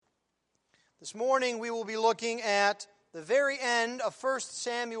This morning we will be looking at the very end of 1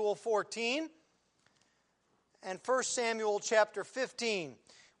 Samuel 14 and 1 Samuel chapter 15.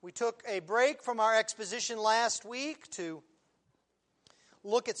 We took a break from our exposition last week to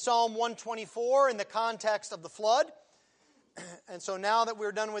look at Psalm 124 in the context of the flood. And so now that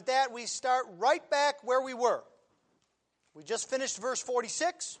we're done with that, we start right back where we were. We just finished verse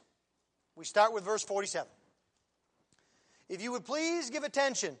 46. We start with verse 47. If you would please give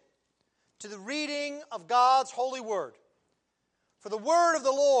attention to the reading of God's holy word. For the word of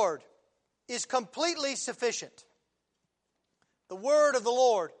the Lord is completely sufficient. The word of the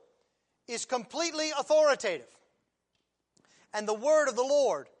Lord is completely authoritative. And the word of the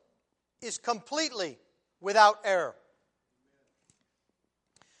Lord is completely without error.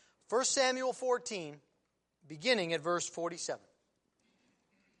 1 Samuel 14, beginning at verse 47.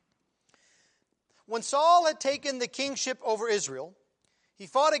 When Saul had taken the kingship over Israel, he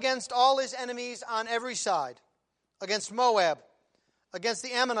fought against all his enemies on every side, against Moab, against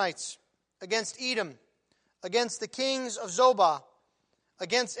the Ammonites, against Edom, against the kings of Zobah,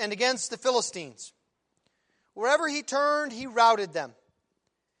 against the Philistines. Wherever he turned, he routed them.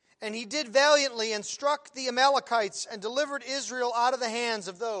 And he did valiantly and struck the Amalekites and delivered Israel out of the hands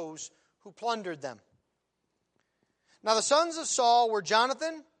of those who plundered them. Now the sons of Saul were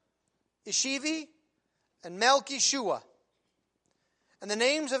Jonathan, Ishivi, and Malchishua. And the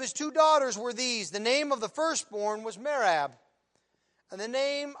names of his two daughters were these. The name of the firstborn was Merab, and the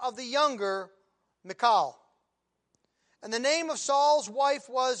name of the younger, Michal. And the name of Saul's wife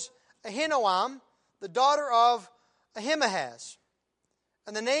was Ahinoam, the daughter of Ahimaaz.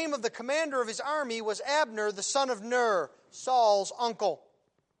 And the name of the commander of his army was Abner, the son of Ner, Saul's uncle.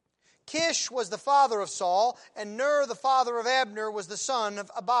 Kish was the father of Saul, and Ner, the father of Abner, was the son of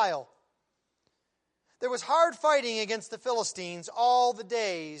Abiel. There was hard fighting against the Philistines all the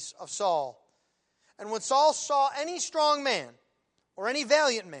days of Saul. And when Saul saw any strong man or any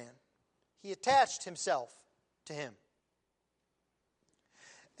valiant man, he attached himself to him.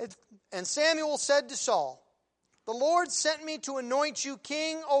 And Samuel said to Saul, "The Lord sent me to anoint you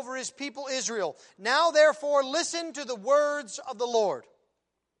king over his people Israel. Now therefore listen to the words of the Lord.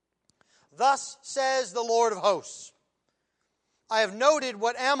 Thus says the Lord of hosts, I have noted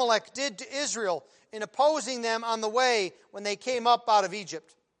what Amalek did to Israel in opposing them on the way when they came up out of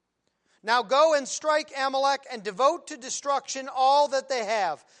Egypt. Now go and strike Amalek and devote to destruction all that they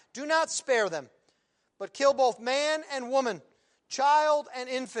have. Do not spare them, but kill both man and woman, child and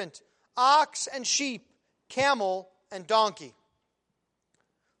infant, ox and sheep, camel and donkey."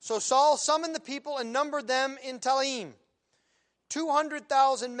 So Saul summoned the people and numbered them in Telaim,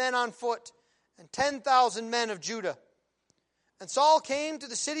 200,000 men on foot and 10,000 men of Judah. And Saul came to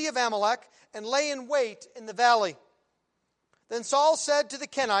the city of Amalek and lay in wait in the valley. Then Saul said to the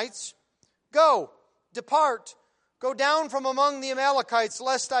Kenites, "Go, depart, go down from among the Amalekites,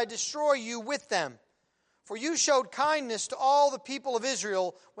 lest I destroy you with them. For you showed kindness to all the people of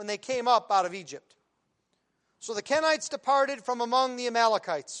Israel when they came up out of Egypt." So the Kenites departed from among the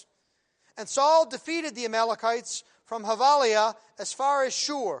Amalekites. And Saul defeated the Amalekites from Havaliah as far as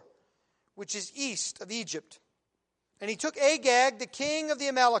Shur, which is east of Egypt. And he took Agag, the king of the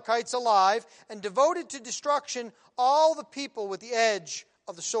Amalekites, alive, and devoted to destruction all the people with the edge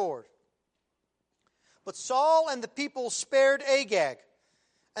of the sword. But Saul and the people spared Agag,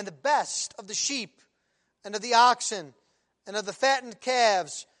 and the best of the sheep, and of the oxen, and of the fattened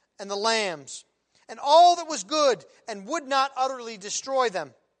calves, and the lambs, and all that was good, and would not utterly destroy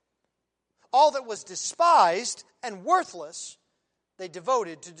them. All that was despised and worthless, they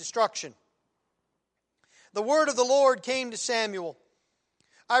devoted to destruction. The word of the Lord came to Samuel.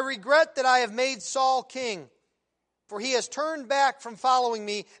 "I regret that I have made Saul king, for he has turned back from following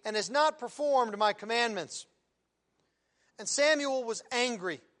me and has not performed my commandments." And Samuel was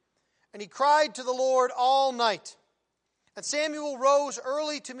angry, and he cried to the Lord all night. And Samuel rose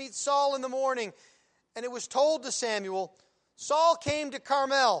early to meet Saul in the morning, and it was told to Samuel, "Saul came to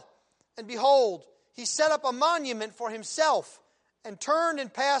Carmel, and behold, he set up a monument for himself, and turned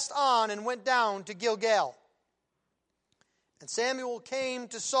and passed on and went down to Gilgal." And Samuel came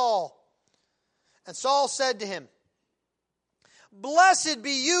to Saul, and Saul said to him, "Blessed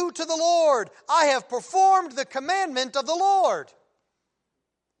be you to the Lord. I have performed the commandment of the Lord."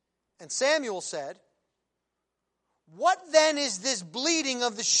 And Samuel said, "What then is this bleating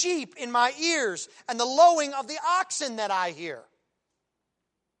of the sheep in my ears and the lowing of the oxen that I hear?"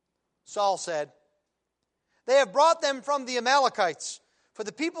 Saul said, "They have brought them from the Amalekites. For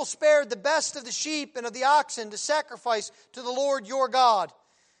the people spared the best of the sheep and of the oxen to sacrifice to the Lord your God,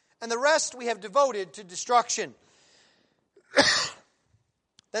 and the rest we have devoted to destruction."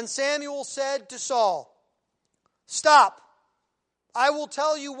 Then Samuel said to Saul, "Stop. I will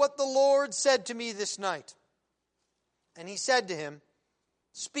tell you what the Lord said to me this night." And he said to him,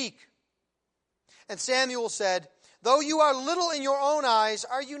 "Speak." And Samuel said, "Though you are little in your own eyes,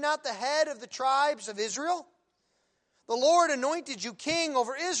 are you not the head of the tribes of Israel? The Lord anointed you king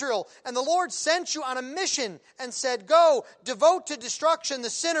over Israel, and the Lord sent you on a mission and said, 'Go, devote to destruction the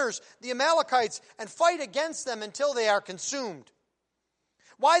sinners, the Amalekites, and fight against them until they are consumed.'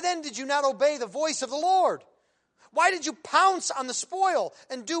 Why then did you not obey the voice of the Lord? Why did you pounce on the spoil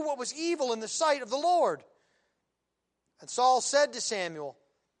and do what was evil in the sight of the Lord?" And Saul said to Samuel,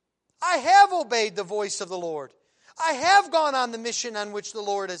 "I have obeyed the voice of the Lord. I have gone on the mission on which the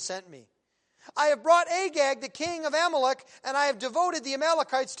Lord has sent me. I have brought Agag, the king of Amalek, and I have devoted the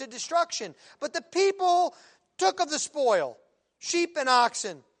Amalekites to destruction. But the people took of the spoil, sheep and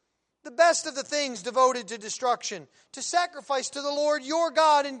oxen, the best of the things devoted to destruction, to sacrifice to the Lord your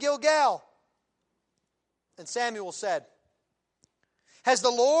God in Gilgal." And Samuel said, "Has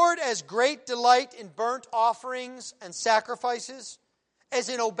the Lord as great delight in burnt offerings and sacrifices as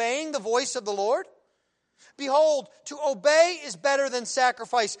in obeying the voice of the Lord? Behold, to obey is better than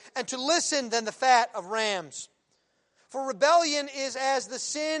sacrifice, and to listen than the fat of rams. For rebellion is as the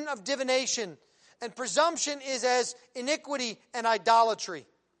sin of divination, and presumption is as iniquity and idolatry.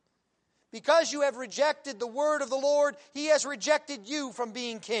 Because you have rejected the word of the Lord, he has rejected you from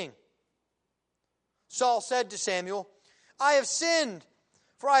being king." Saul said to Samuel, "I have sinned,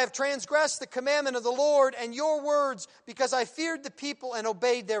 for I have transgressed the commandment of the Lord and your words, because I feared the people and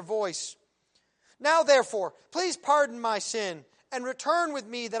obeyed their voice. Now, therefore, please pardon my sin, and return with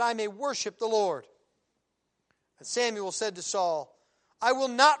me that I may worship the Lord." And Samuel said to Saul, "I will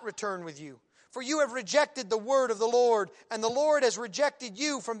not return with you, for you have rejected the word of the Lord, and the Lord has rejected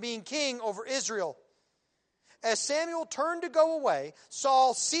you from being king over Israel." As Samuel turned to go away,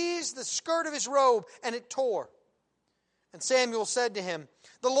 Saul seized the skirt of his robe, and it tore. And Samuel said to him,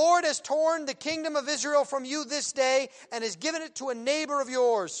 "The Lord has torn the kingdom of Israel from you this day, and has given it to a neighbor of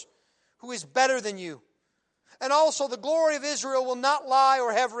yours, who is better than you. And also the glory of Israel will not lie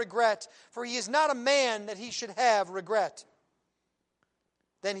or have regret, for he is not a man that he should have regret."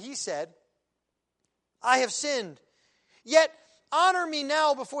 Then he said, "I have sinned. Yet honor me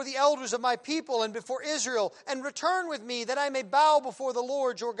now before the elders of my people and before Israel, and return with me that I may bow before the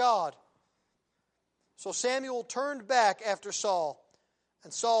Lord your God." So Samuel turned back after Saul,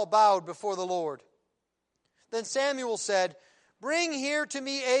 and Saul bowed before the Lord. Then Samuel said, "Bring here to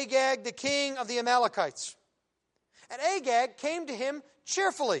me Agag, the king of the Amalekites." And Agag came to him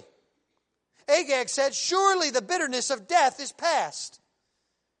cheerfully. Agag said, "Surely the bitterness of death is past."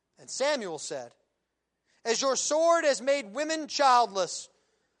 And Samuel said, "As your sword has made women childless,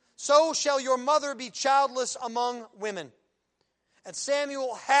 so shall your mother be childless among women." And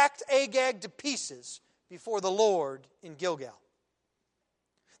Samuel hacked Agag to pieces before the Lord in Gilgal.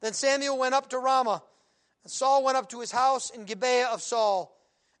 Then Samuel went up to Ramah, and Saul went up to his house in Gibeah of Saul.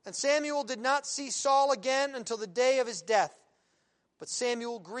 And Samuel did not see Saul again until the day of his death. But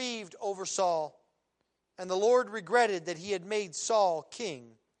Samuel grieved over Saul, and the Lord regretted that he had made Saul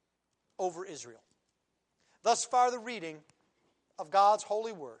king over Israel. Thus far the reading of God's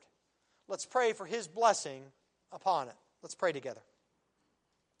holy word. Let's pray for his blessing upon it. Let's pray together.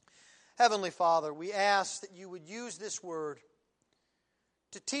 Heavenly Father, we ask that you would use this word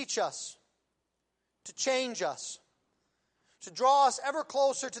to teach us, to change us, to draw us ever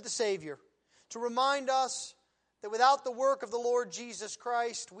closer to the Savior, to remind us that without the work of the Lord Jesus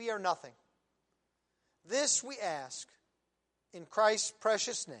Christ, we are nothing. This we ask in Christ's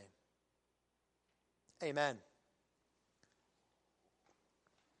precious name. Amen.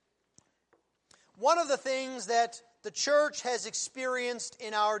 One of the things that the church has experienced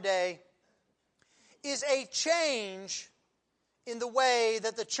in our day is a change in the way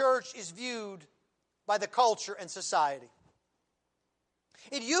that the church is viewed by the culture and society.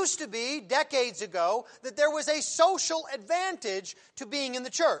 It used to be, decades ago, that there was a social advantage to being in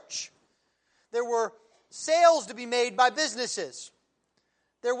the church. There were sales to be made by businesses.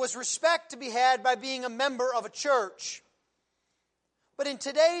 There was respect to be had by being a member of a church. But in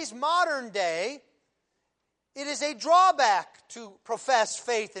today's modern day, it is a drawback to profess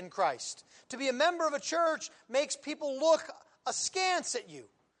faith in Christ. To be a member of a church makes people look askance at you,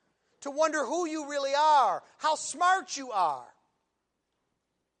 to wonder who you really are, how smart you are.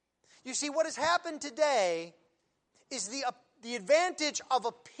 You see, what has happened today is the advantage of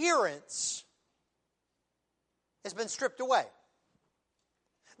appearance has been stripped away.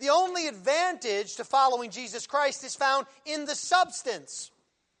 The only advantage to following Jesus Christ is found in the substance.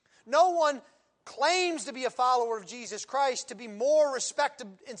 No one claims to be a follower of Jesus Christ to be more respected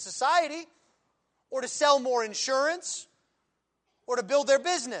in society, or to sell more insurance, or to build their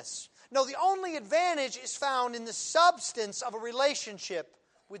business. No, the only advantage is found in the substance of a relationship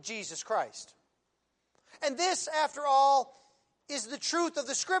with Jesus Christ. And this, after all, is the truth of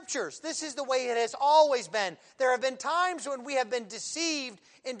the Scriptures. This is the way it has always been. There have been times when we have been deceived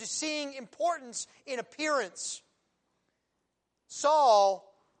into seeing importance in appearance.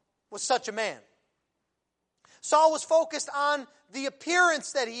 Saul was such a man. Saul was focused on the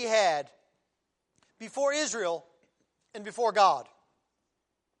appearance that he had before Israel and before God.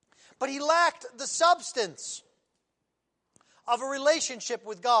 But he lacked the substance of a relationship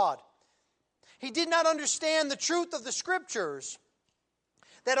with God. He did not understand the truth of the Scriptures,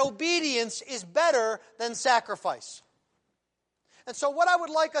 that obedience is better than sacrifice. And so what I would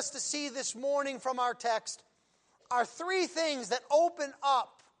like us to see this morning from our text are three things that open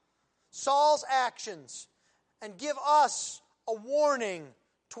up Saul's actions and give us a warning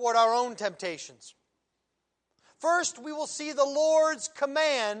toward our own temptations. First, we will see the Lord's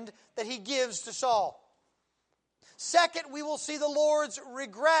command that he gives to Saul. Second, we will see the Lord's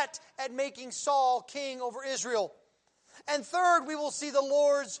regret at making Saul king over Israel. And third, we will see the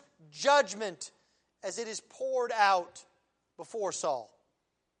Lord's judgment as it is poured out before Saul.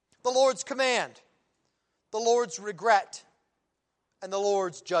 The Lord's command, the Lord's regret, and the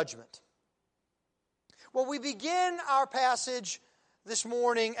Lord's judgment. Well, we begin our passage this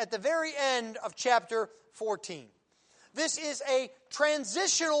morning at the very end of chapter 14. This is a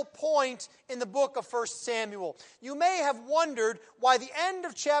transitional point in the book of 1 Samuel. You may have wondered why the end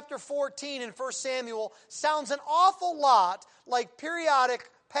of chapter 14 in 1 Samuel sounds an awful lot like periodic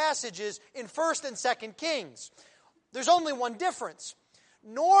passages in 1 and 2 Kings. There's only one difference.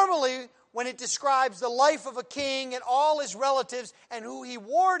 Normally, when it describes the life of a king and all his relatives and who he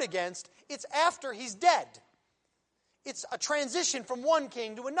warred against, it's after he's dead. It's a transition from one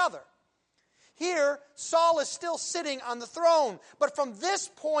king to another. Here, Saul is still sitting on the throne. But from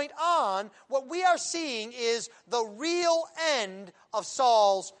this point on, what we are seeing is the real end of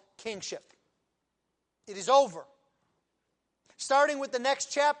Saul's kingship. It is over. Starting with the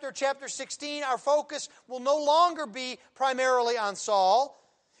next chapter, chapter 16, our focus will no longer be primarily on Saul.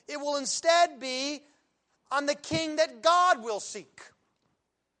 It will instead be on the king that God will seek,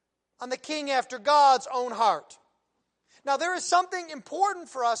 on the king after God's own heart. Now, there is something important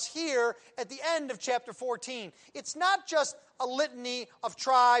for us here at the end of chapter 14. It's not just a litany of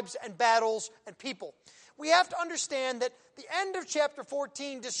tribes and battles and people. We have to understand that the end of chapter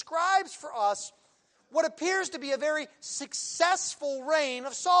 14 describes for us what appears to be a very successful reign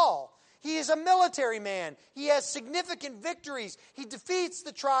of Saul. He is a military man. He has significant victories. He defeats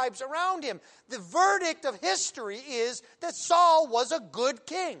the tribes around him. The verdict of history is that Saul was a good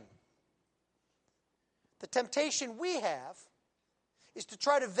king. The temptation we have is to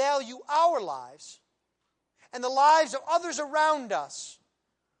try to value our lives and the lives of others around us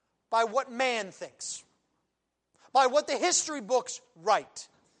by what man thinks, by what the history books write.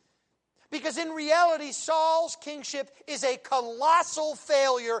 Because in reality, Saul's kingship is a colossal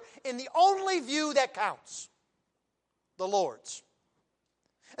failure in the only view that counts, the Lord's.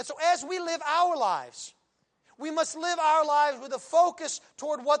 And so as we live our lives, we must live our lives with a focus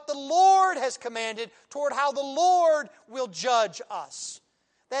toward what the Lord has commanded, toward how the Lord will judge us.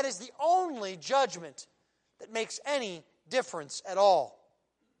 That is the only judgment that makes any difference at all.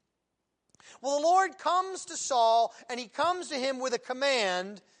 Well, the Lord comes to Saul, and he comes to him with a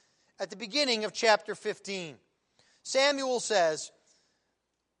command at the beginning of chapter 15. Samuel says,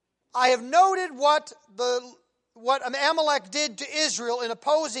 I have noted what Amalek did to Israel in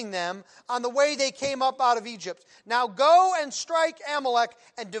opposing them on the way they came up out of Egypt. Now go and strike Amalek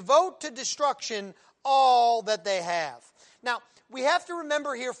and devote to destruction all that they have. Now, we have to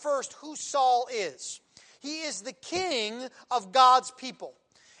remember here first who Saul is. He is the king of God's people.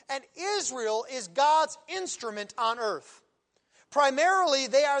 And Israel is God's instrument on earth. Primarily,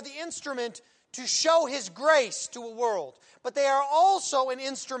 they are the instrument to show his grace to a world. But they are also an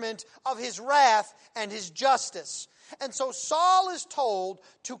instrument of his wrath and his justice. And so Saul is told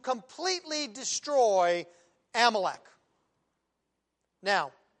to completely destroy Amalek.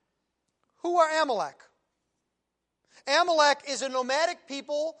 Now, who are Amalek? Amalek is a nomadic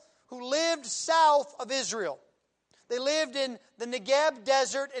people who lived south of Israel. They lived in the Negeb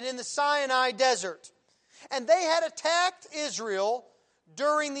desert and in the Sinai desert. And they had attacked Israel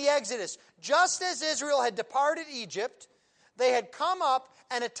during the Exodus. Just as Israel had departed Egypt, they had come up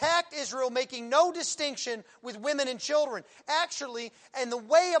and attacked Israel, making no distinction with women and children. Actually, in the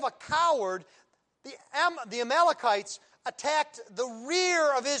way of a coward, the Amalekites attacked the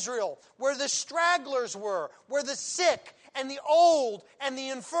rear of Israel, where the stragglers were, where the sick and the old and the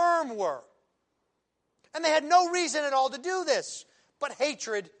infirm were. And they had no reason at all to do this, but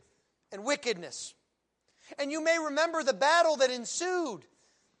hatred and wickedness. And you may remember the battle that ensued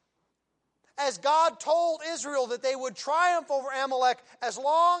as God told Israel that they would triumph over Amalek as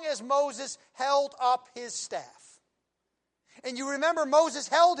long as Moses held up his staff. And you remember Moses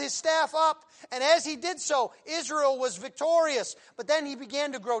held his staff up, and as he did so, Israel was victorious. But then he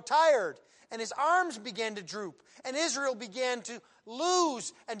began to grow tired, and his arms began to droop, and Israel began to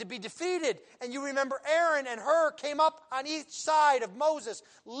lose and to be defeated. And you remember Aaron and Hur came up on each side of Moses,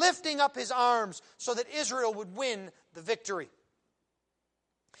 lifting up his arms so that Israel would win the victory.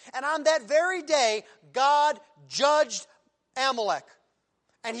 And on that very day, God judged Amalek,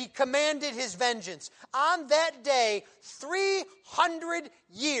 and he commanded his vengeance. On that day, 300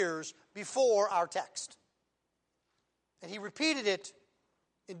 years before our text. And he repeated it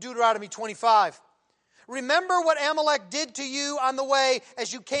in Deuteronomy 25. Remember what Amalek did to you on the way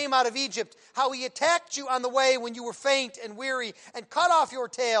as you came out of Egypt, how he attacked you on the way when you were faint and weary, and cut off your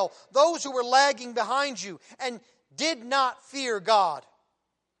tail, those who were lagging behind you, and did not fear God.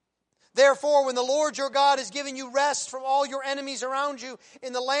 Therefore, when the Lord your God is giving you rest from all your enemies around you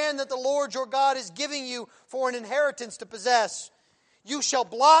in the land that the Lord your God is giving you for an inheritance to possess, you shall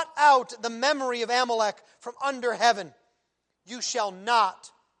blot out the memory of Amalek from under heaven. You shall not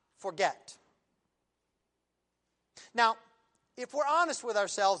forget. Now, if we're honest with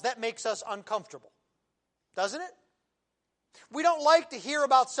ourselves, that makes us uncomfortable, doesn't it? We don't like to hear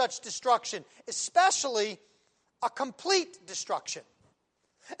about such destruction, especially a complete destruction.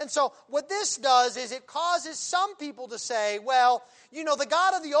 And so what this does is it causes some people to say, well, you know, the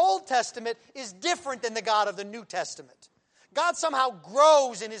God of the Old Testament is different than the God of the New Testament. God somehow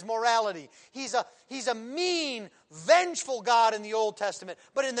grows in his morality. He's a mean, vengeful God in the Old Testament.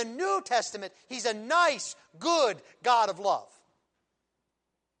 But in the New Testament, he's a nice, good God of love.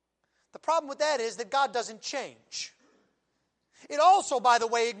 The problem with that is that God doesn't change. It also, by the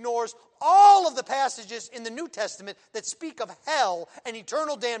way, ignores all of the passages in the New Testament that speak of hell and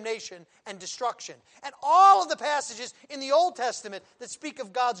eternal damnation and destruction. And all of the passages in the Old Testament that speak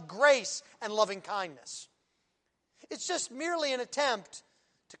of God's grace and loving kindness. It's just merely an attempt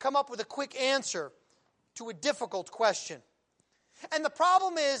to come up with a quick answer to a difficult question. And the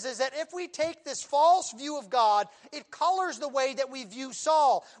problem is that if we take this false view of God, it colors the way that we view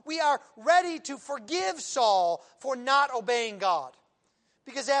Saul. We are ready to forgive Saul for not obeying God.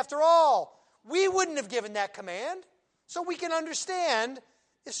 Because after all, we wouldn't have given that command, so we can understand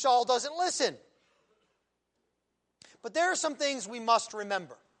if Saul doesn't listen. But there are some things we must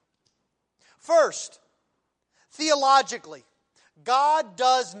remember. First, theologically, God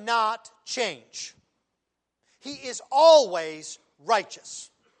does not change. He is always righteous.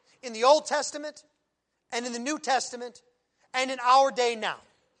 In the Old Testament, and in the New Testament, and in our day now.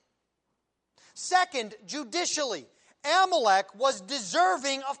 Second, judicially, Amalek was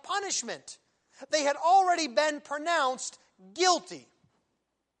deserving of punishment. They had already been pronounced guilty.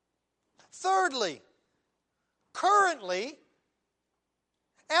 Thirdly, currently,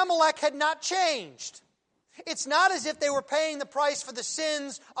 Amalek had not changed. It's not as if they were paying the price for the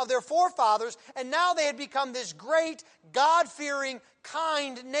sins of their forefathers, and now they had become this great, God-fearing,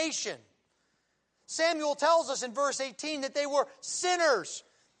 kind nation. Samuel tells us in verse 18 that they were sinners.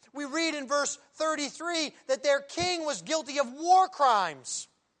 We read in verse 33 that their king was guilty of war crimes.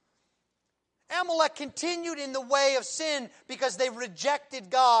 Amalek continued in the way of sin because they rejected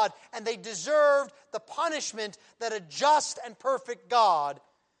God, and they deserved the punishment that a just and perfect God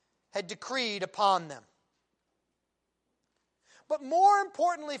had decreed upon them. But more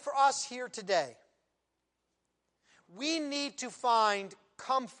importantly for us here today, we need to find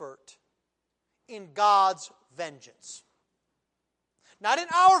comfort in God's vengeance. Not in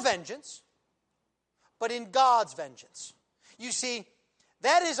our vengeance, but in God's vengeance. You see,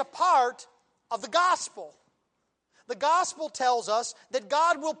 that is a part of the gospel. The gospel tells us that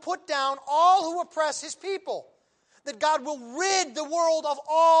God will put down all who oppress his people, that God will rid the world of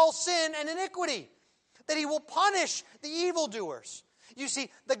all sin and iniquity, that he will punish the evildoers. You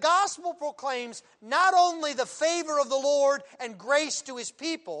see, the gospel proclaims not only the favor of the Lord and grace to his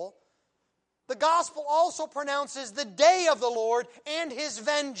people, the gospel also pronounces the day of the Lord and his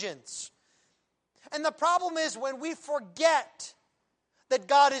vengeance. And the problem is when we forget that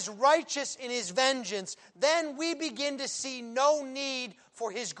God is righteous in his vengeance, then we begin to see no need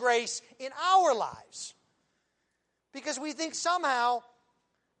for his grace in our lives. Because we think somehow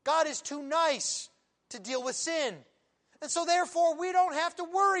God is too nice to deal with sin. And so therefore we don't have to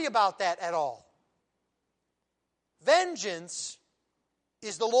worry about that at all. vengeance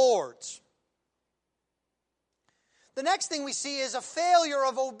is the Lord's. The next thing we see is a failure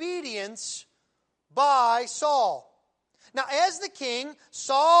of obedience by Saul. Now, as the king,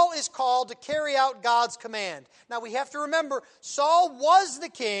 Saul is called to carry out God's command. Now, we have to remember, Saul was the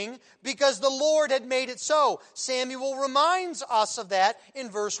king because the Lord had made it so. Samuel reminds us of that in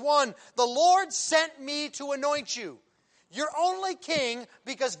verse 1. The Lord sent me to anoint you. You're only king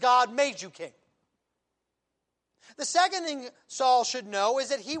because God made you king. The second thing Saul should know is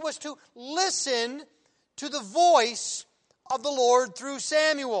that he was to listen to the voice of the Lord through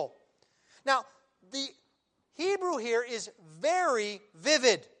Samuel. Now, the Hebrew here is very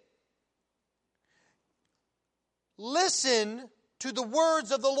vivid. Listen to the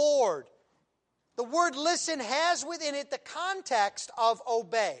words of the Lord. The word listen has within it the context of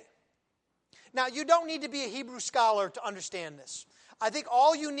obey. Now, you don't need to be a Hebrew scholar to understand this. I think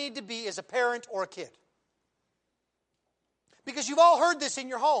all you need to be is a parent or a kid. Because you've all heard this in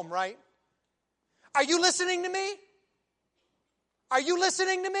your home, right? Are you listening to me? Are you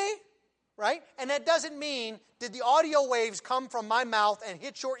listening to me? Right? And that doesn't mean, did the audio waves come from my mouth and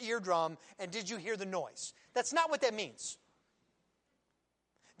hit your eardrum, and did you hear the noise? That's not what that means.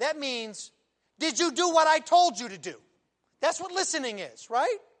 That means, did you do what I told you to do? That's what listening is,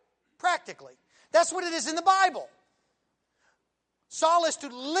 right? Practically. That's what it is in the Bible. Saul is to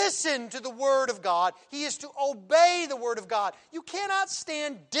listen to the Word of God. He is to obey the Word of God. You cannot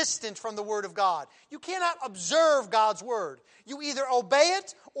stand distant from the Word of God. You cannot observe God's Word. You either obey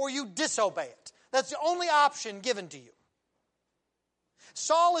it or you disobey it. That's the only option given to you.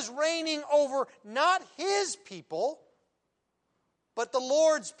 Saul is reigning over not his people, but the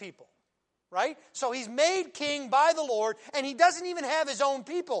Lord's people. Right? So he's made king by the Lord, and he doesn't even have his own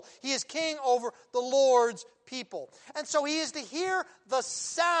people. He is king over the Lord's people. And so he is to hear the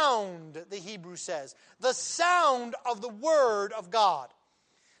sound, the Hebrew says, the sound of the Word of God.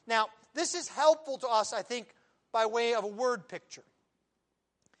 Now, this is helpful to us, I think, by way of a word picture.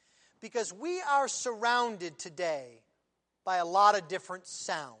 Because we are surrounded today by a lot of different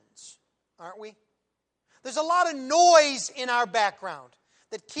sounds, aren't we? There's a lot of noise in our background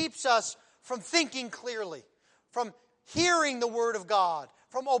that keeps us from thinking clearly, from hearing the Word of God,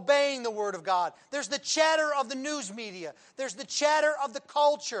 from obeying the Word of God. There's the chatter of the news media. There's the chatter of the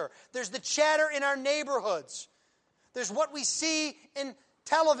culture. There's the chatter in our neighborhoods. There's what we see in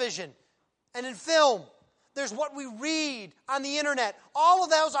television and in film. There's what we read on the internet. All of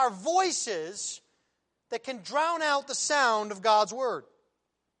those are voices that can drown out the sound of God's Word.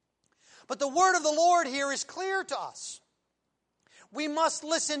 But the Word of the Lord here is clear to us. We must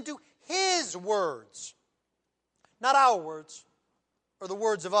listen to His words, not our words or the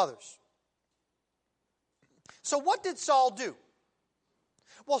words of others. So what did Saul do?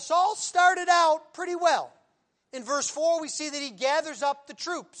 Well, Saul started out pretty well. In verse 4, we see that he gathers up the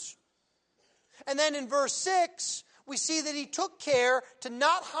troops. And then in verse 6, we see that he took care to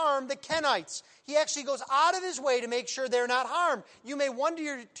not harm the Kenites. He actually goes out of his way to make sure they're not harmed. You may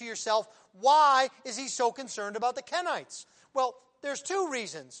wonder to yourself, why is he so concerned about the Kenites? Well, there's two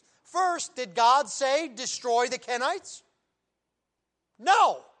reasons. First, did God say, destroy the Kenites?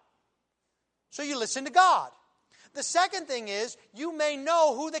 No. So you listen to God. The second thing is, you may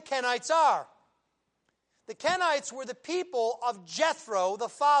know who the Kenites are. The Kenites were the people of Jethro, the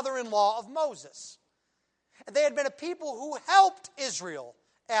father-in-law of Moses. And they had been a people who helped Israel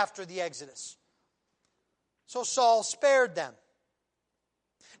after the Exodus. So Saul spared them.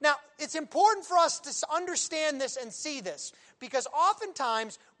 Now, it's important for us to understand this and see this, because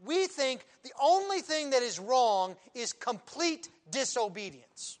oftentimes we think the only thing that is wrong is complete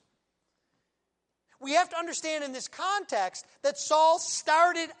disobedience. We have to understand in this context that Saul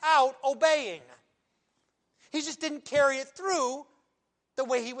started out obeying. He just didn't carry it through the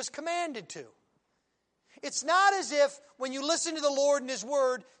way he was commanded to. It's not as if when you listen to the Lord and His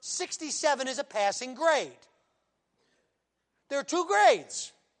Word, 67 is a passing grade. There are two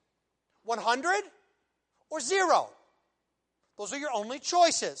grades, 100 or 0. Those are your only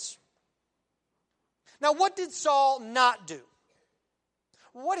choices. Now, what did Saul not do?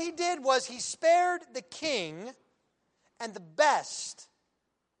 What he did was he spared the king and the best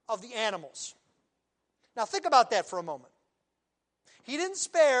of the animals. Now, think about that for a moment. He didn't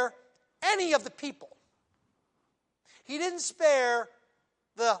spare any of the people. He didn't spare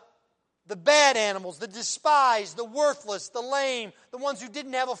the bad animals, the despised, the worthless, the lame, the ones who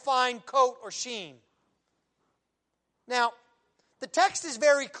didn't have a fine coat or sheen. Now, the text is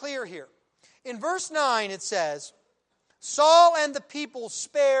very clear here. In verse 9 it says, Saul and the people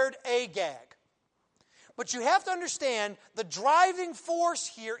spared Agag. But you have to understand, the driving force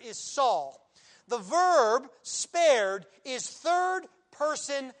here is Saul. the verb spared is third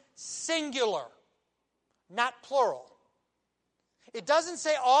person singular, not plural. It doesn't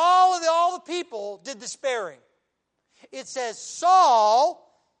say all the people did the sparing. It says Saul,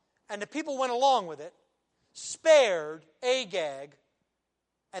 and the people went along with it, spared Agag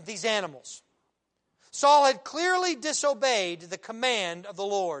and these animals. Saul had clearly disobeyed the command of the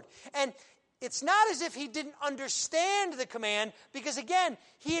Lord. And it's not as if he didn't understand the command, because again,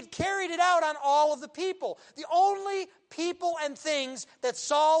 he had carried it out on all of the people. The only people and things that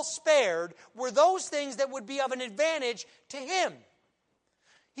Saul spared were those things that would be of an advantage to him.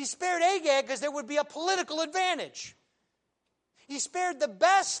 He spared Agag because there would be a political advantage. He spared the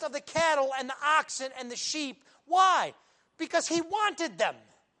best of the cattle and the oxen and the sheep. Why? Because he wanted them.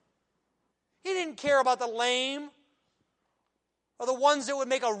 He didn't care about the lame or the ones that would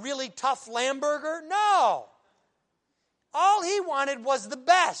make a really tough lamb burger. No. All he wanted was the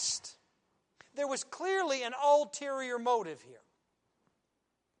best. There was clearly an ulterior motive here.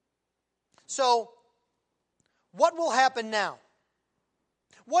 So, what will happen now?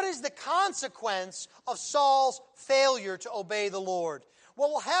 What is the consequence of Saul's failure to obey the Lord? What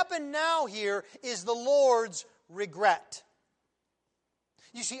will happen now here is the Lord's regret.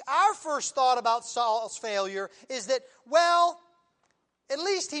 You see, our first thought about Saul's failure is that, well, at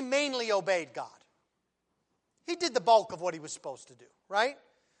least he mainly obeyed God. He did the bulk of what he was supposed to do, right?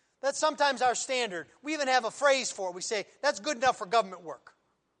 That's sometimes our standard. We even have a phrase for it. We say, that's good enough for government work,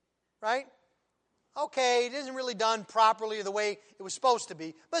 right? Okay, it isn't really done properly the way it was supposed to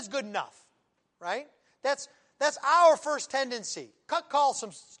be, but it's good enough, right? That's our first tendency. Cut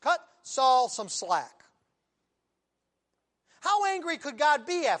Saul some slack. How angry could God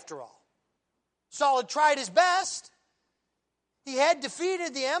be after all? Saul had tried his best. He had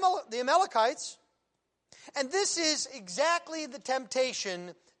defeated the Amalekites. And this is exactly the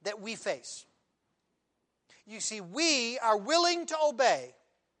temptation that we face. You see, we are willing to obey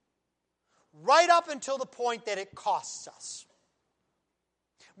right up until the point that it costs us.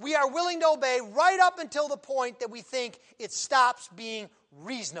 We are willing to obey right up until the point that we think it stops being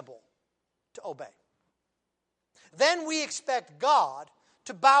reasonable to obey. Then we expect God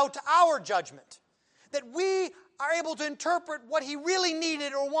to bow to our judgment, that we are able to interpret what He really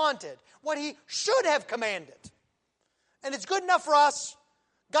needed or wanted, what He should have commanded. And it's good enough for us.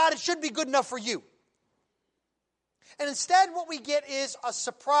 God, it should be good enough for you. And instead what we get is a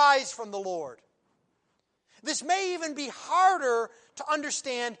surprise from the Lord. This may even be harder to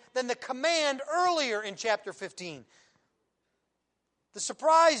understand than the command earlier in chapter 15. The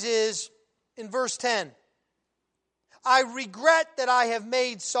surprise is in verse 10. I regret that I have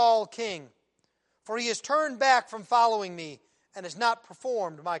made Saul king, for he has turned back from following me and has not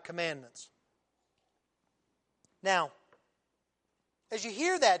performed my commandments. Now, as you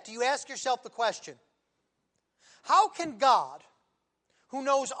hear that, do you ask yourself the question, how can God, who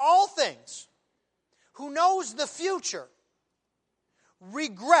knows all things, who knows the future,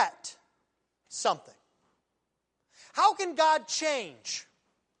 regret something? How can God change?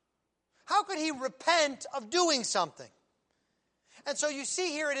 How could He repent of doing something? And so you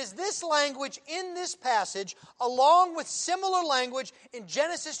see here, it is this language in this passage, along with similar language in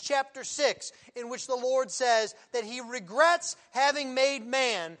Genesis chapter 6, in which the Lord says that He regrets having made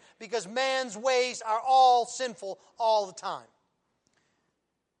man because man's ways are all sinful all the time.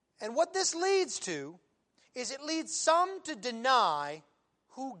 And what this leads to is it leads some to deny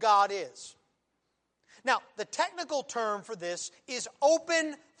who God is. Now, the technical term for this is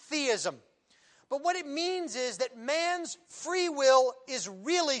open theism. But what it means is that man's free will is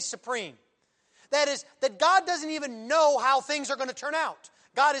really supreme. That is, that God doesn't even know how things are going to turn out.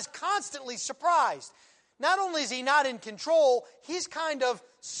 God is constantly surprised. Not only is He not in control, He's kind of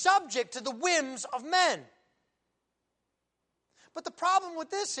subject to the whims of men. But the problem with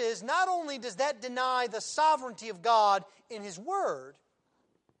this is, not only does that deny the sovereignty of God in His Word,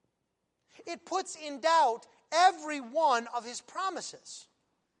 it puts in doubt every one of His promises.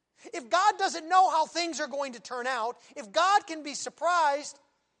 If God doesn't know how things are going to turn out, if God can be surprised,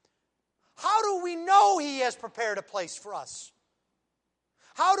 how do we know He has prepared a place for us?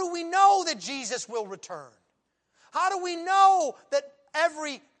 How do we know that Jesus will return? How do we know that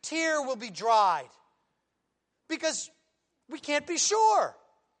every tear will be dried? Because we can't be sure.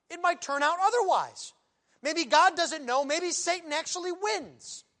 It might turn out otherwise. Maybe God doesn't know. Maybe Satan actually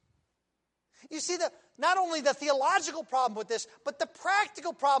wins. You see, not only the theological problem with this, but the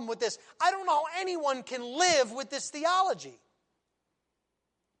practical problem with this. I don't know how anyone can live with this theology.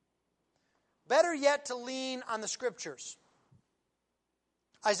 Better yet to lean on the Scriptures.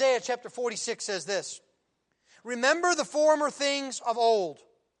 Isaiah chapter 46 says this, remember the former things of old,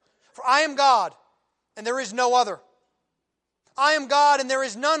 for I am God, and there is no other. I am God, and there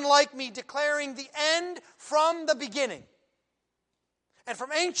is none like me, declaring the end from the beginning. And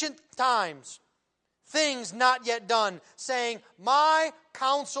from ancient times, things not yet done, saying, my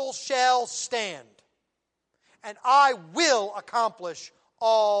counsel shall stand, and I will accomplish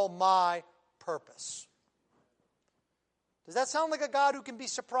all my purpose. Does that sound like a God who can be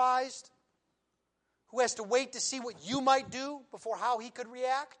surprised? Who has to wait to see what you might do before how he could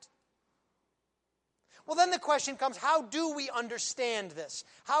react? Well, then the question comes, how do we understand this?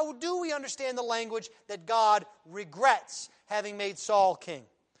 How do we understand the language that God regrets having made Saul king?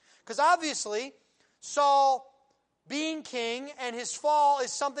 Because obviously, Saul being king and his fall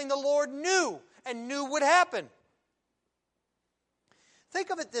is something the Lord knew and knew would happen.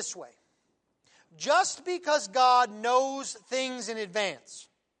 Think of it this way. Just because God knows things in advance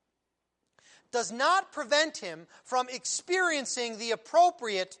does not prevent him from experiencing the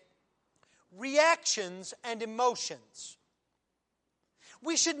appropriate reactions and emotions.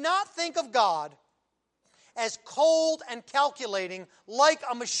 We should not think of God as cold and calculating like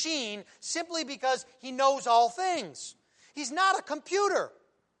a machine simply because he knows all things. He's not a computer.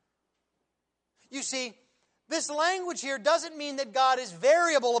 You see, this language here doesn't mean that God is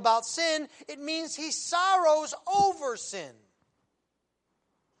variable about sin. It means he sorrows over sin.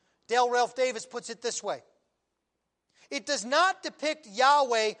 Dale Ralph Davis puts it this way. It does not depict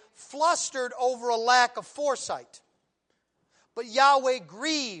Yahweh flustered over a lack of foresight, but Yahweh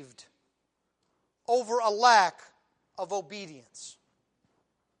grieved over a lack of obedience.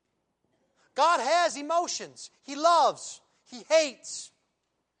 God has emotions. He loves. He hates.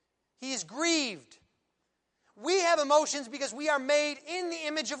 He is grieved. We have emotions because we are made in the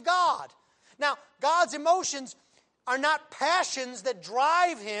image of God. Now, God's emotions are not passions that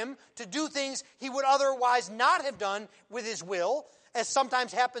drive him to do things he would otherwise not have done with his will, as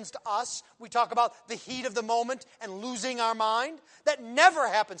sometimes happens to us. We talk about the heat of the moment and losing our mind. That never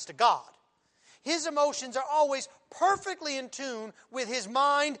happens to God. His emotions are always perfectly in tune with his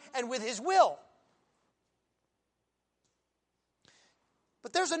mind and with his will.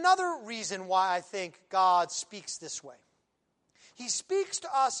 But there's another reason why I think God speaks this way. He speaks to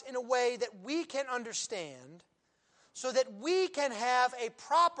us in a way that we can understand so that we can have a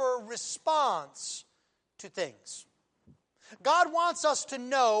proper response to things. God wants us to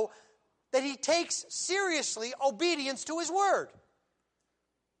know that he takes seriously obedience to his word.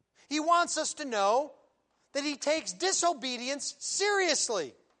 He wants us to know that he takes disobedience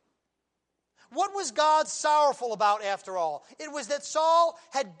seriously. What was God sorrowful about after all? It was that Saul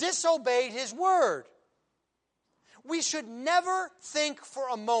had disobeyed his word. We should never think for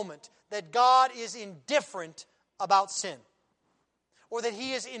a moment that God is indifferent about sin, or that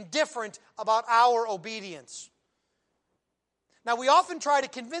he is indifferent about our obedience. Now, we often try to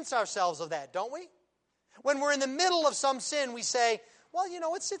convince ourselves of that, don't we? When we're in the middle of some sin, we say, well, you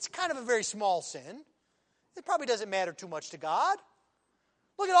know, it's kind of a very small sin. It probably doesn't matter too much to God.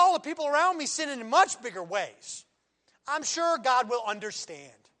 Look at all the people around me sinning in much bigger ways. I'm sure God will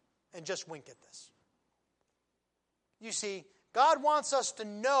understand and just wink at this. You see, God wants us to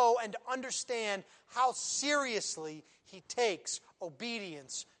know and to understand how seriously he takes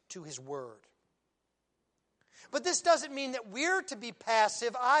obedience to his word. But this doesn't mean that we're to be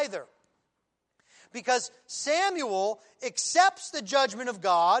passive either. Because Samuel accepts the judgment of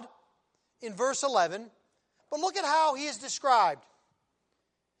God in verse 11, but look at how he is described.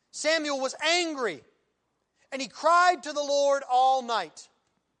 Samuel was angry, and he cried to the Lord all night.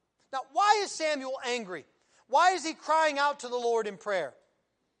 Now, why is Samuel angry? Why is he crying out to the Lord in prayer?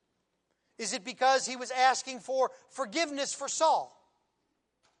 Is it because he was asking for forgiveness for Saul?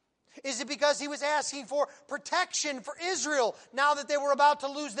 Is it because he was asking for protection for Israel now that they were about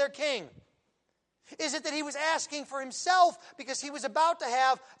to lose their king? Is it that he was asking for himself because he was about to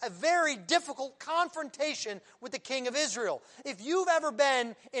have a very difficult confrontation with the king of Israel? If you've ever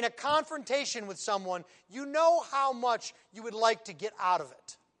been in a confrontation with someone, you know how much you would like to get out of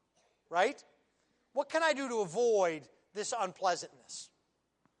it, right? What can I do to avoid this unpleasantness?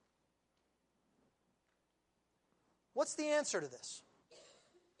 What's the answer to this?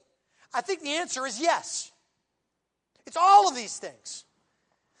 I think the answer is yes. It's all of these things.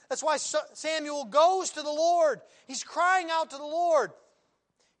 That's why Samuel goes to the Lord. He's crying out to the Lord.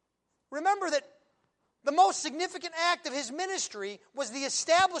 Remember that the most significant act of his ministry was the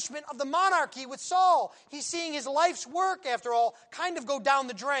establishment of the monarchy with Saul. He's seeing his life's work, after all, kind of go down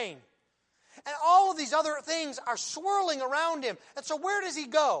the drain. And all of these other things are swirling around him. And so where does he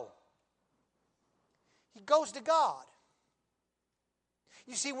go? He goes to God.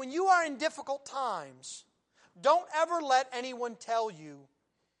 You see, when you are in difficult times, don't ever let anyone tell you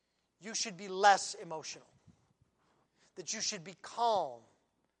you should be less emotional. That you should be calm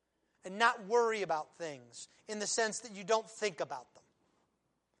and not worry about things in the sense that you don't think about them.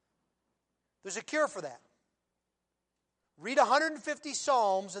 There's a cure for that. Read 150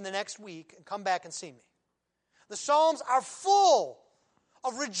 Psalms in the next week and come back and see me. The Psalms are full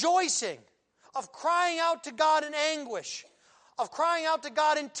of rejoicing, of crying out to God in anguish, of crying out to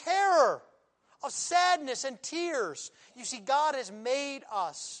God in terror, of sadness and tears. You see, God has made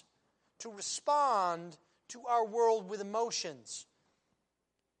us to respond to our world with emotions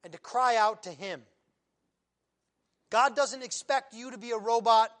and to cry out to Him. God doesn't expect you to be a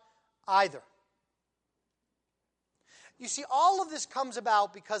robot either. You see, all of this comes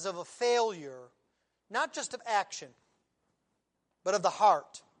about because of a failure, not just of action, but of the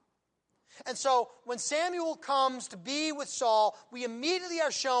heart. And so, when Samuel comes to be with Saul, we immediately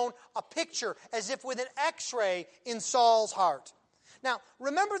are shown a picture, as if with an X-ray in Saul's heart. Now,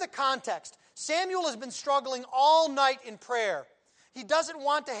 remember the context. Samuel has been struggling all night in prayer. He doesn't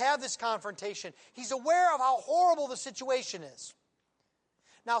want to have this confrontation. He's aware of how horrible the situation is.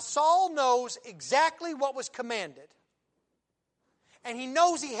 Now, Saul knows exactly what was commanded, and he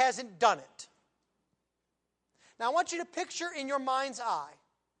knows he hasn't done it. Now, I want you to picture in your mind's eye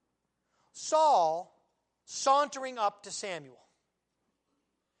Saul sauntering up to Samuel.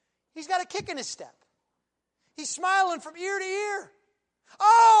 He's got a kick in his step. He's smiling from ear to ear.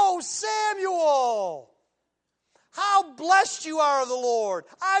 "Oh, Samuel! How blessed you are of the Lord.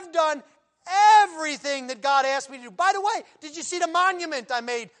 I've done everything that God asked me to do. By the way, did you see the monument I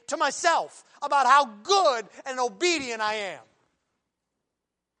made to myself about how good and obedient I am?"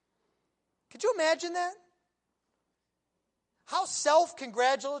 Could you imagine that? How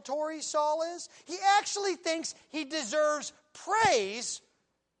self-congratulatory Saul is. He actually thinks he deserves praise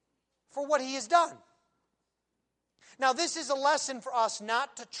for what he has done. Now, this is a lesson for us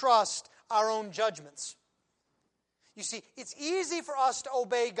not to trust our own judgments. You see, it's easy for us to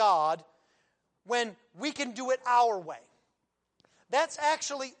obey God when we can do it our way. That's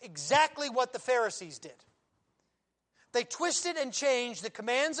actually exactly what the Pharisees did. They twisted and changed the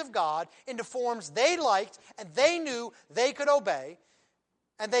commands of God into forms they liked and they knew they could obey.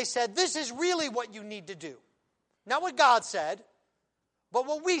 And they said, this is really what you need to do. Not what God said, but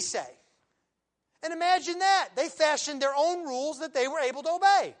what we say. And imagine that. They fashioned their own rules that they were able to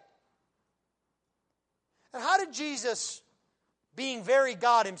obey. And how did Jesus, being very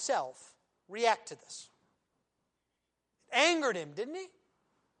God Himself, react to this? It angered Him, didn't He?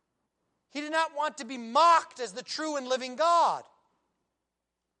 He did not want to be mocked as the true and living God.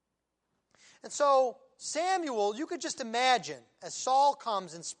 And so, Samuel, you could just imagine, as Saul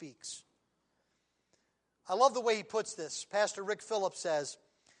comes and speaks. I love the way he puts this. Pastor Rick Phillips says,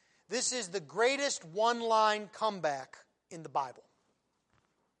 this is the greatest one-line comeback in the Bible.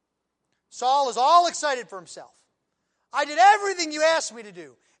 Saul is all excited for himself. I did everything you asked me to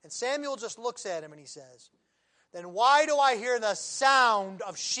do. And Samuel just looks at him and he says, then why do I hear the sound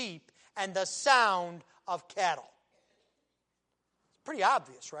of sheep and the sound of cattle? It's pretty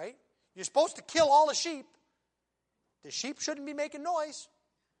obvious, right? You're supposed to kill all the sheep. The sheep shouldn't be making noise.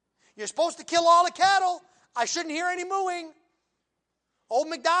 You're supposed to kill all the cattle. I shouldn't hear any mooing. Old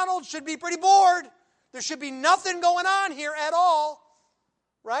MacDonald should be pretty bored. There should be nothing going on here at all.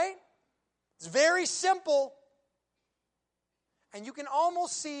 Right? It's very simple. And you can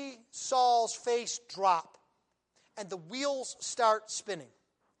almost see Saul's face drop and the wheels start spinning.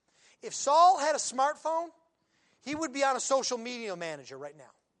 If Saul had a smartphone, he would be on a social media manager right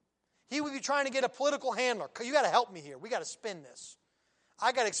now. He would be trying to get a political handler. You got to help me here. We got to spin this.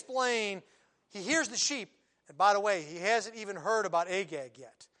 I got to explain. He hears the sheep. And by the way, he hasn't even heard about Agag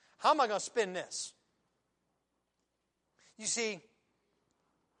yet. How am I going to spin this? You see,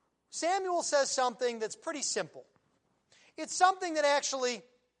 Samuel says something that's pretty simple. It's something that actually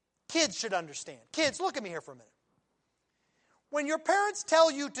kids should understand. Kids, look at me here for a minute. When your parents tell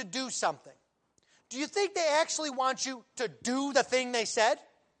you to do something, do you think they actually want you to do the thing they said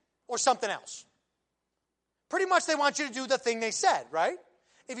or something else? Pretty much they want you to do the thing they said, right?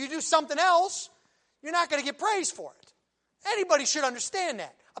 If you do something else, you're not going to get praise for it. Anybody should understand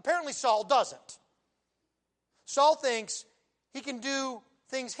that. Apparently Saul doesn't. Saul thinks he can do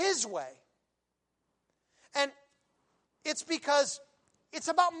things his way. And it's because it's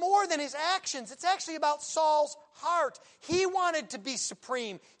about more than his actions. It's actually about Saul's heart. He wanted to be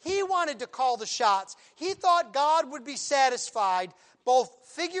supreme. He wanted to call the shots. He thought God would be satisfied both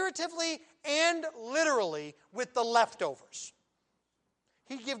figuratively and literally with the leftovers.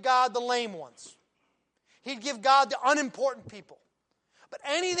 He'd give God the lame ones. He'd give God the unimportant people. But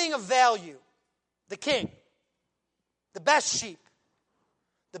anything of value, the king, the best sheep,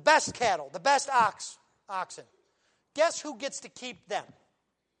 the best cattle, the best oxen. Guess who gets to keep them?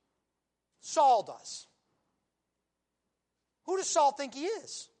 Saul does. Who does Saul think he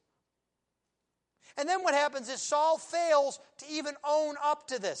is? And then what happens is Saul fails to even own up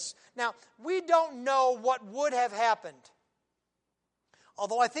to this. Now, we don't know what would have happened.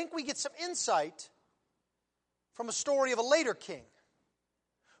 Although I think we get some insight from a story of a later king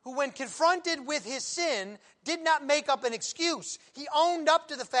who, when confronted with his sin, did not make up an excuse. He owned up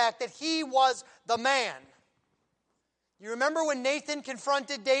to the fact that he was the man. You remember when Nathan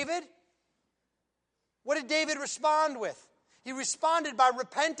confronted David? What did David respond with? He responded by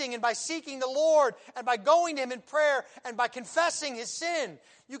repenting and by seeking the Lord and by going to Him in prayer and by confessing his sin.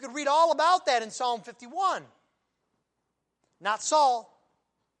 You could read all about that in Psalm 51. Not Saul.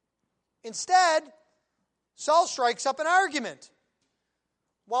 Instead, Saul strikes up an argument.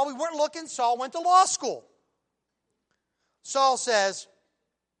 While we weren't looking, Saul went to law school. Saul says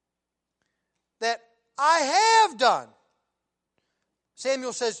that I have done.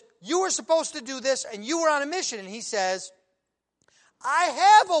 Samuel says, you were supposed to do this and you were on a mission. And he says, I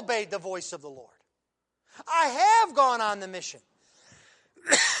have obeyed the voice of the Lord. I have gone on the mission.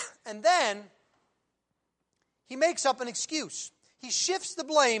 And then he makes up an excuse. He shifts the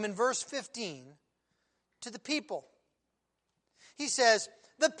blame in verse 15 to the people. He says,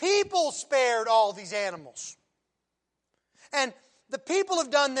 the people spared all these animals. And the people have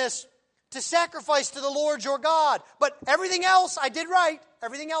done this to sacrifice to the Lord your God. But everything else I did right.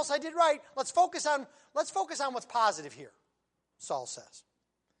 Everything else I did right. Let's focus on what's positive here, Saul says.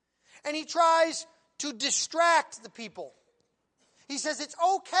 And he tries to distract the people. He says it's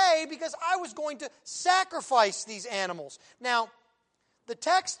okay because I was going to sacrifice these animals. Now, the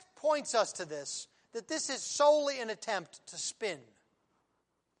text points us to this, that this is solely an attempt to spin.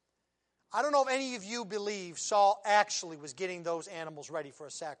 I don't know if any of you believe Saul actually was getting those animals ready for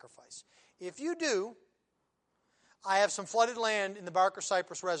a sacrifice. If you do, I have some flooded land in the Barker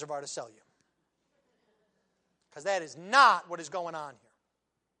Cypress Reservoir to sell you. Because that is not what is going on here.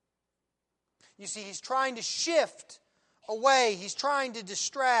 You see, he's trying to shift away. He's trying to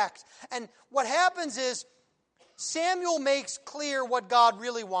distract. And what happens is Samuel makes clear what God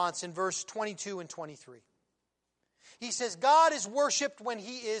really wants in verse 22 and 23. He says, God is worshipped when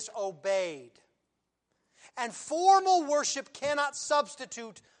He is obeyed. And formal worship cannot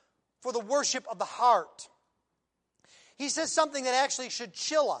substitute for the worship of the heart. He says something that actually should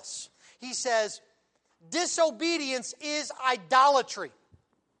chill us. He says, disobedience is idolatry.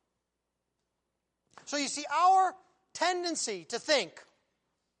 So you see, our tendency to think,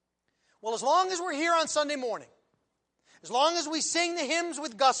 well, as long as we're here on Sunday morning, as long as we sing the hymns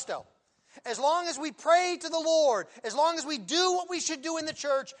with gusto, as long as we pray to the Lord, as long as we do what we should do in the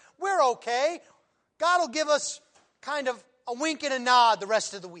church, we're okay. God will give us kind of a wink and a nod the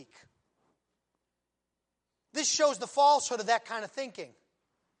rest of the week. This shows the falsehood of that kind of thinking.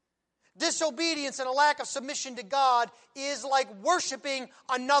 Disobedience and a lack of submission to God is like worshiping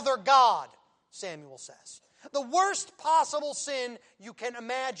another God, Samuel says. The worst possible sin you can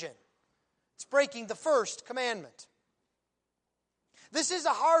imagine. It's breaking the first commandment. This is a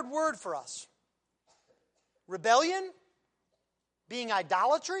hard word for us. Rebellion, being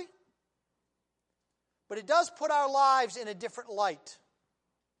idolatry, but it does put our lives in a different light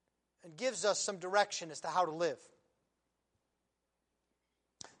and gives us some direction as to how to live.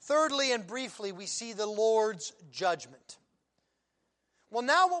 Thirdly and briefly, we see the Lord's judgment. Well,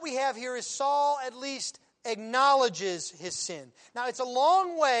 now what we have here is Saul at least acknowledges his sin. Now, it's a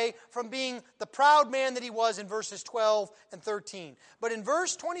long way from being the proud man that he was in verses 12 and 13. But in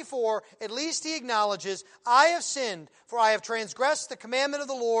verse 24, at least he acknowledges, I have sinned, for I have transgressed the commandment of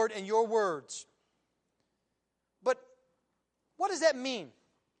the Lord and your words. But what does that mean?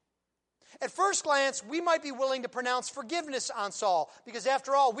 At first glance, we might be willing to pronounce forgiveness on Saul, because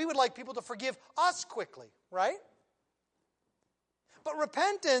after all, we would like people to forgive us quickly, right? But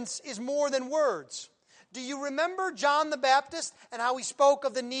repentance is more than words. Do you remember John the Baptist and how he spoke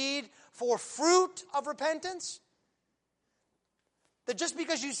of the need for fruit of repentance? That just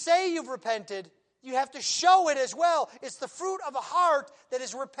because you say you've repented, you have to show it as well. It's the fruit of a heart that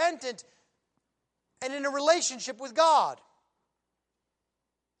is repentant and in a relationship with God.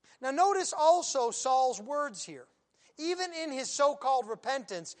 Now notice also Saul's words here. Even in his so-called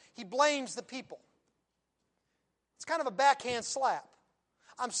repentance, he blames the people. It's kind of a backhand slap.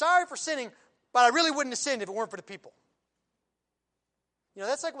 I'm sorry for sinning, but I really wouldn't have sinned if it weren't for the people. You know,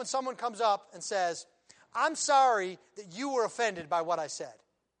 that's like when someone comes up and says, I'm sorry that you were offended by what I said.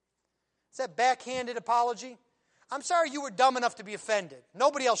 Is that backhanded apology? I'm sorry you were dumb enough to be offended.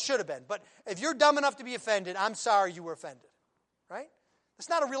 Nobody else should have been. But if you're dumb enough to be offended, I'm sorry you were offended. Right? It's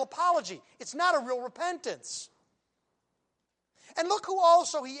not a real apology. It's not a real repentance. And look who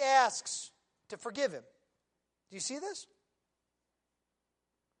also he asks to forgive him. Do you see this?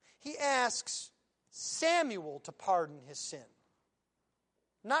 He asks Samuel to pardon his sin,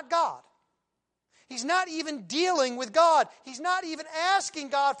 not God. He's not even dealing with God. He's not even asking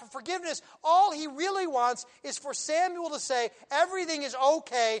God for forgiveness. All he really wants is for Samuel to say, everything is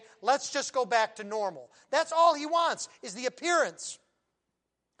okay, let's just go back to normal. That's all he wants, is the appearance.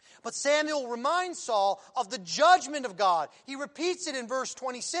 But Samuel reminds Saul of the judgment of God. He repeats it in verse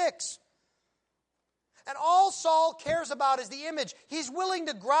 26. And all Saul cares about is the image. He's willing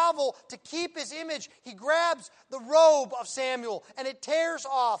to grovel to keep his image. He grabs the robe of Samuel and it tears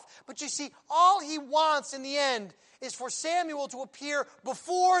off. But you see, all he wants in the end is for Samuel to appear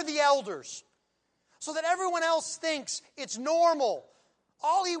before the elders so that everyone else thinks it's normal.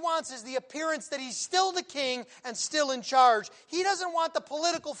 All he wants is the appearance that he's still the king and still in charge. He doesn't want the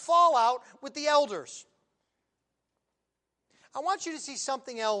political fallout with the elders. I want you to see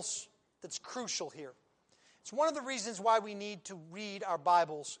something else that's crucial here. It's one of the reasons why we need to read our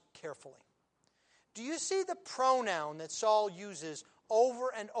Bibles carefully. Do you see the pronoun that Saul uses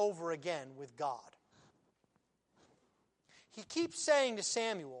over and over again with God? He keeps saying to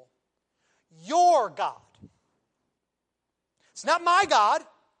Samuel, your God. It's not my God.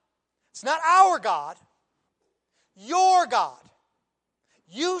 It's not our God. Your God.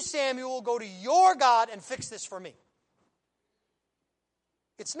 You, Samuel, go to your God and fix this for me.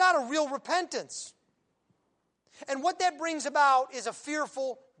 It's not a real repentance. And what that brings about is a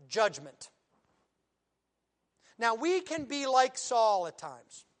fearful judgment. Now, we can be like Saul at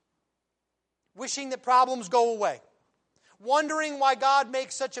times, wishing that problems go away, wondering why God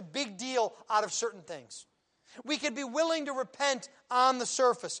makes such a big deal out of certain things. We could be willing to repent on the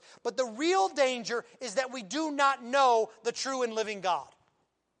surface, but the real danger is that we do not know the true and living God.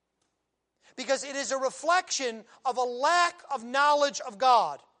 Because it is a reflection of a lack of knowledge of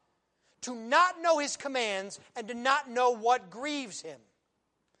God to not know His commands and to not know what grieves Him.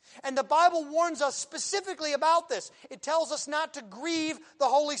 And the Bible warns us specifically about this. It tells us not to grieve the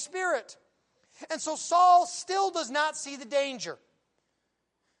Holy Spirit. And so Saul still does not see the danger.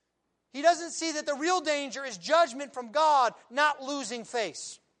 He doesn't see that the real danger is judgment from God, not losing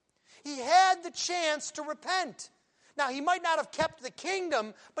face. He had the chance to repent. Now, he might not have kept the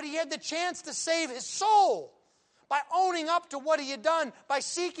kingdom, but he had the chance to save his soul by owning up to what he had done, by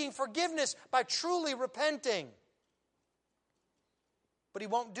seeking forgiveness, by truly repenting. But he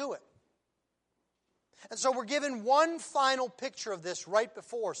won't do it. And so we're given one final picture of this right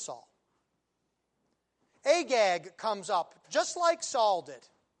before Saul. Agag comes up, just like Saul did.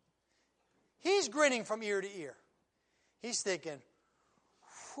 He's grinning from ear to ear. He's thinking,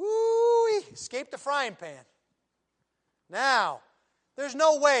 whoo, escaped the frying pan. Now, there's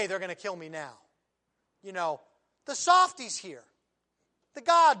no way they're going to kill me now. You know, the softy's here. The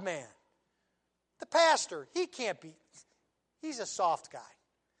God man. The pastor, he can't be. He's a soft guy.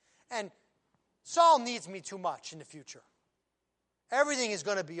 And Saul needs me too much in the future. Everything is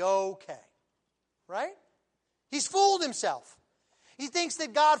going to be okay. Right? He's fooled himself. He thinks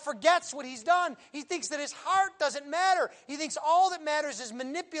that God forgets what he's done. He thinks that his heart doesn't matter. He thinks all that matters is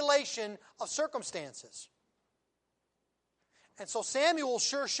manipulation of circumstances. And so Samuel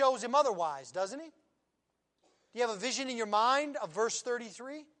sure shows him otherwise, doesn't he? Do you have a vision in your mind of verse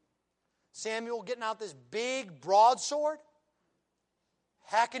 33? Samuel getting out this big broadsword,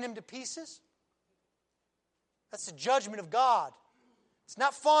 hacking him to pieces? That's the judgment of God. It's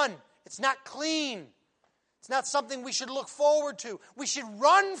not fun. It's not clean. It's not something we should look forward to. We should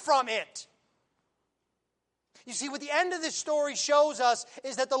run from it. You see, what the end of this story shows us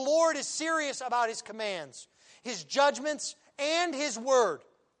is that the Lord is serious about His commands, His judgments, and His word.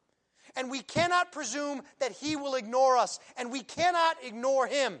 And we cannot presume that He will ignore us, and we cannot ignore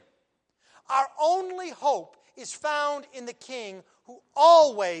Him. Our only hope is found in the King who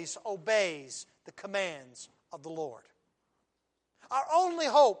always obeys the commands of the Lord. Our only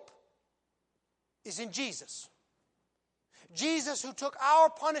hope is in Jesus. Jesus who took our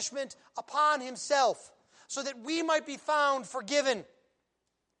punishment upon Himself so that we might be found forgiven.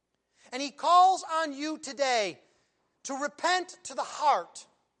 And He calls on you today to repent to the heart,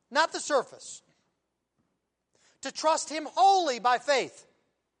 not the surface. To trust Him wholly by faith.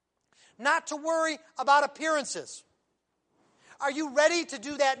 Not to worry about appearances. Are you ready to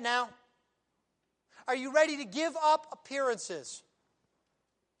do that now? Are you ready to give up appearances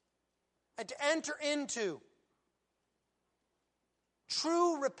and to enter into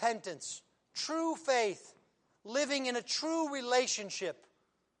true repentance, true faith, living in a true relationship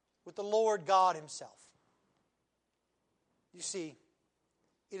with the Lord God Himself? You see,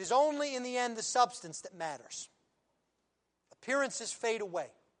 It is only in the end the substance that matters. Appearances fade away.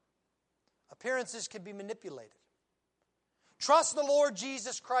 Appearances can be manipulated. Trust the Lord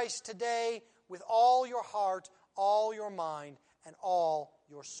Jesus Christ today with all your heart, all your mind, and all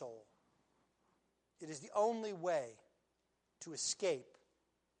your soul. It is the only way to escape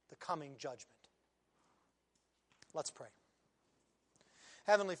the coming judgment. Let's pray.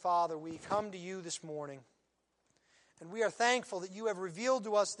 Heavenly Father, we come to you this morning, and we are thankful that you have revealed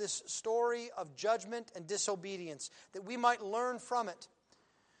to us this story of judgment and disobedience, that we might learn from it,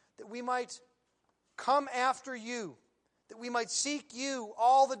 that we might come after you, that we might seek you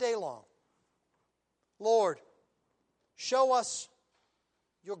all the day long. Lord, show us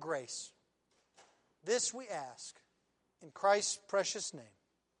your grace. This we ask in Christ's precious name.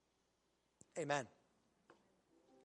 Amen.